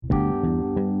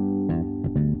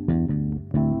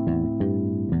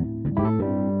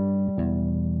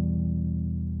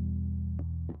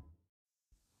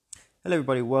Hello,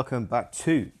 everybody. Welcome back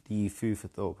to the Food for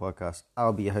Thought podcast.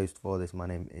 I'll be your host for this. My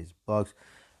name is Bugs.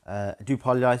 I do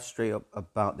apologize straight up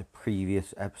about the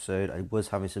previous episode. I was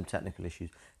having some technical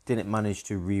issues. Didn't manage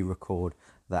to re-record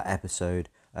that episode.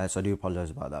 So I do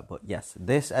apologize about that. But yes,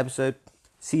 this episode,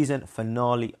 season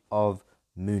finale of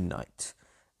Moon Knight.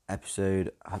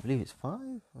 Episode, I believe it's 5?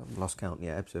 I've lost count.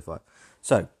 Yeah, episode 5.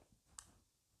 So,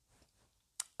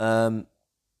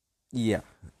 yeah.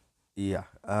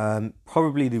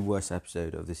 Probably the worst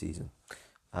episode of the season.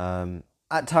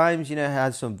 At times, it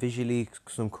had some visually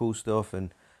some cool stuff,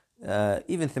 and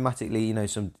even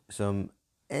thematically, some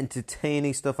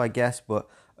entertaining stuff, I guess. But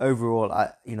overall,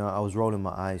 I was rolling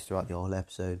my eyes throughout the whole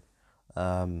episode.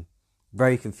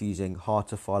 Very confusing, hard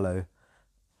to follow,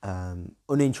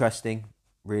 uninteresting,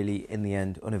 really. In the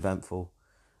end, uneventful.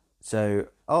 So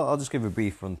I'll just give a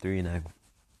brief run through.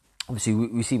 Obviously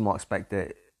we see Mark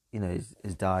Spector.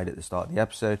 Has died at the start of the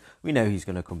episode. We know he's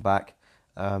going to come back.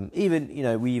 We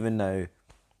even know,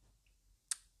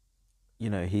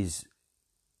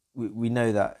 we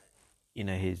know that,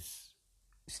 his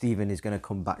Stephen is going to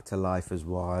come back to life as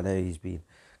well. I know he's been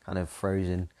kind of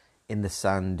frozen in the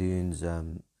sand dunes,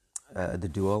 the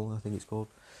Duel, I think it's called.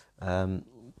 We know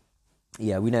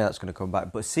that's going to come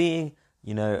back. But seeing,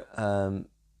 I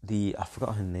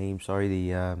forgot her name, sorry,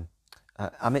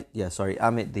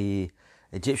 Amit, the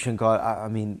Egyptian god. I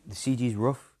mean, the CG's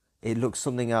rough. It looks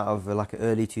something out of like an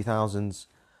early 2000s,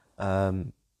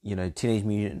 Teenage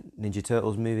Mutant Ninja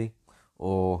Turtles movie,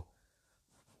 or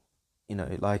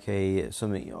like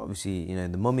something obviously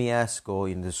the Mummy-esque,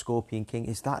 or the Scorpion King.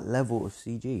 It's that level of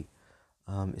CG.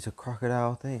 It's a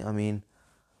crocodile thing. I mean,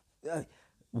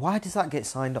 why does that get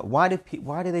signed up? Why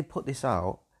do they put this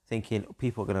out thinking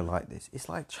people are gonna like this? It's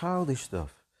like childish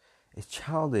stuff. It's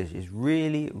childish. It's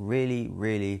really, really,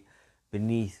 really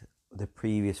beneath the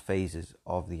previous phases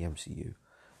of the MCU.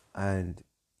 And,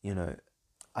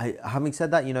 having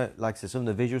said that, like I said, some of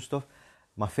the visual stuff,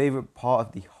 my favourite part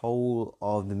of the whole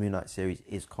of the Moon Knight series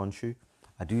is Khonshu.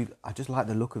 I just like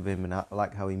the look of him, and I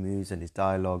like how he moves and his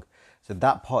dialogue. So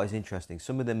that part is interesting.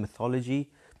 Some of the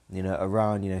mythology,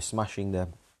 around, smashing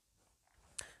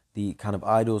the kind of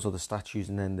idols or the statues,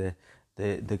 and then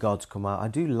the gods come out. I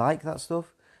do like that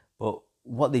stuff, but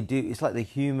what they do, it's like the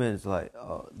humans, like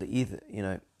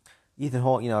Ethan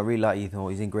Hawke. I really like Ethan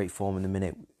Hawke. He's in great form in the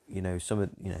minute. Some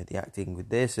of the acting with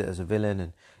this as a villain,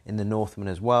 and in the Northman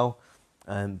as well.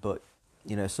 But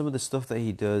some of the stuff that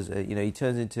he does, he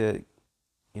turns into,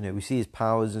 we see his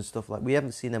powers and stuff like we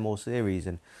haven't seen them all series,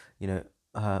 and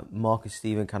Mark and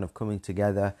Steven kind of coming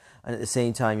together, and at the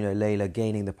same time, Layla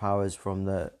gaining the powers from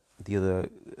the other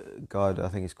god. I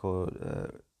think it's called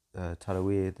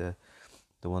Talawir,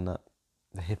 the one that.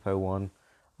 The hippo one.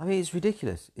 I mean, it's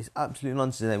ridiculous. It's absolute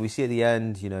nonsense. And then we see at the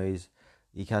end, he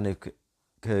kind of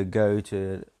could go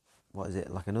to, what is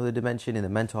it, like another dimension in the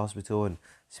mental hospital, and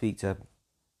speak to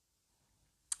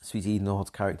Ethan Hawke's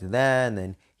character there, and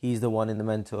then he's the one in the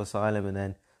mental asylum, and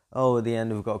then, at the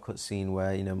end we've got a cut scene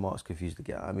where, Mark's confused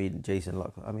again. I mean, Jason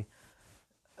Locke. I mean,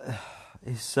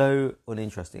 it's so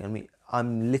uninteresting. I mean,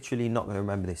 I'm literally not going to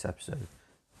remember this episode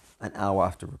an hour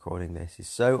after recording this. It's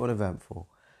so uneventful.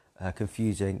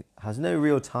 Confusing, has no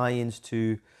real tie-ins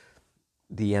to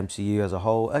the MCU as a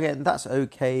whole. Again, that's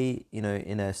okay, in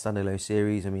a standalone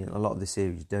series. I mean, a lot of the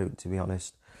series don't, to be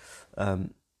honest.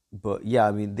 But yeah,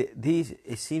 I mean, these,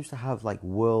 it seems to have like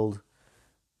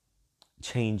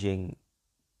world-changing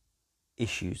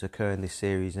issues occur in this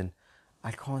series, and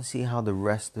I can't see how the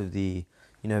rest of the,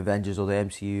 Avengers or the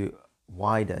MCU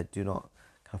wider do not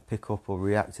kind of pick up or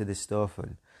react to this stuff,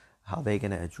 and how they're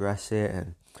going to address it.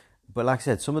 But like I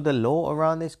said, some of the lore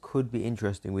around this could be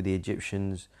interesting with the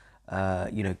Egyptians,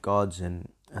 gods, and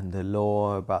the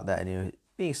lore about that. And,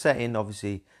 being set in,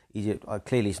 obviously, Egypt.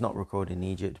 Clearly, it's not recorded in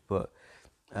Egypt, but,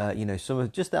 some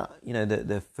of just that,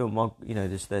 the film,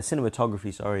 just the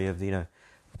cinematography, sorry, of,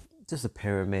 just the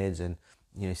pyramids, and,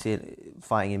 seeing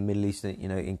fighting in Middle East,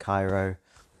 in Cairo.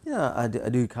 I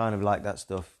do kind of like that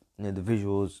stuff. The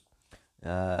visuals,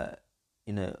 and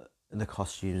the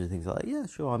costumes and things like that. Yeah,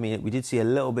 sure. I mean, we did see a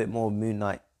little bit more Moon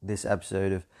Knight this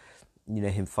episode of,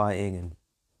 him fighting,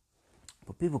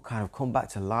 but people kind of come back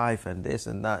to life, and this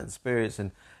and that, and spirits,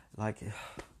 and like,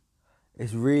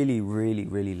 it's really, really,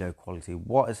 really low quality.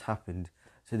 What has happened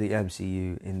to the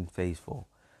MCU in Phase 4?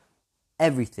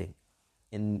 Everything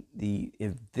in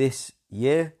this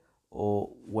year, or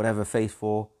whatever, Phase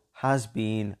 4 has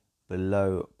been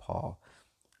below par.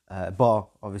 Bar,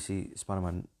 obviously,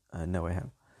 Spider-Man No Way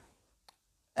Home.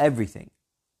 Everything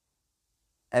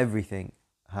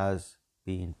has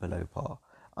been below par.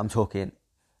 I'm talking,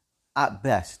 at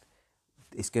best,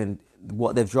 it's going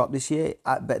what they've dropped this year,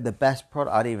 I bet the best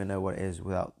product, I don't even know what it is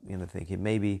without, thinking.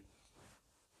 Maybe,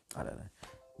 I don't know.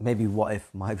 Maybe What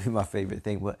If might be my favorite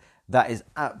thing, but that is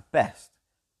at best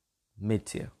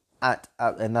mid-tier.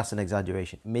 And that's an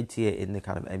exaggeration. Mid-tier in the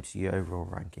kind of MCU overall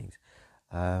rankings.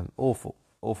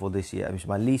 Awful this year. I mean, it's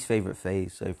my least favorite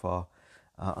phase so far.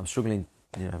 I'm struggling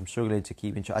to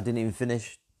keep in track. I didn't even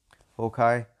finish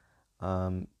Hawkeye.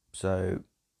 So,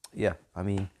 yeah, I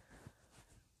mean,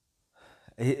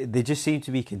 they just seem to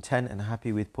be content and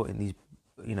happy with putting these,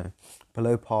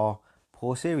 below par,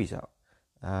 poor series out.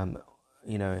 And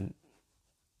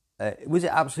was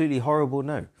it absolutely horrible?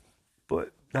 No.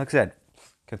 But, like I said,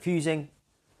 confusing,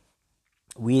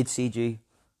 weird CG,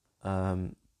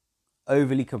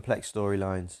 overly complex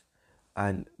storylines,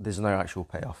 and there's no actual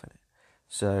payoff in it.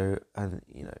 So, and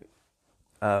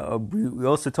we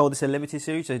also told it's a limited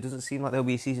series, so it doesn't seem like there'll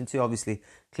be a season 2. Obviously,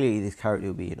 clearly this character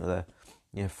will be in other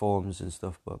forms and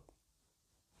stuff, but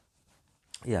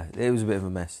yeah, it was a bit of a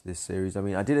mess, this series. I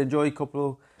mean, I did enjoy a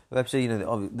couple of episodes.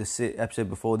 The episode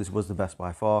before this was the best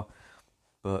by far,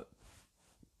 but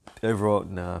overall,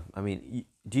 no. I mean,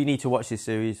 do you need to watch this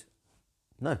series?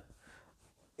 No.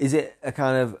 Is it a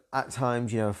kind of, at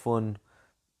times, fun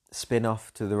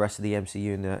spin-off to the rest of the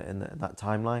MCU in that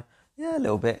timeline? Yeah, a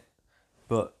little bit.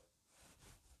 But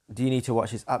do you need to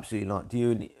watch this? Absolutely not. Do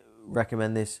you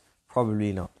recommend this?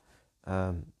 Probably not.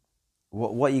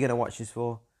 What are you going to watch this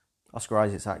for? Oscar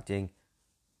Isaac's acting.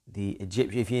 The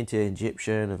Egyptian, if you're into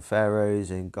Egyptian and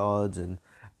pharaohs and gods and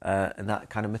that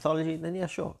kind of mythology, then yeah,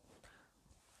 sure.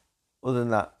 Other than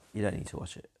that, you don't need to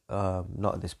watch it.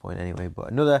 Not at this point anyway.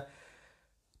 But another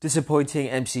disappointing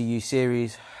MCU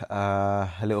series. A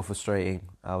little frustrating.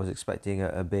 I was expecting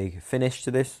a big finish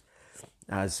to this,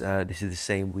 as this is the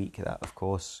same week that, of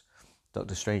course,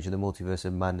 Doctor Strange and the Multiverse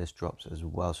of Madness drops as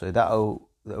well. So the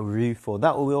review for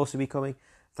that will also be coming.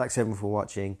 Thanks everyone for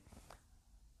watching.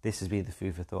 This has been the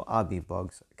Food for Thought. I've been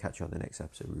Boggs. Catch you on the next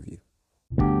episode review.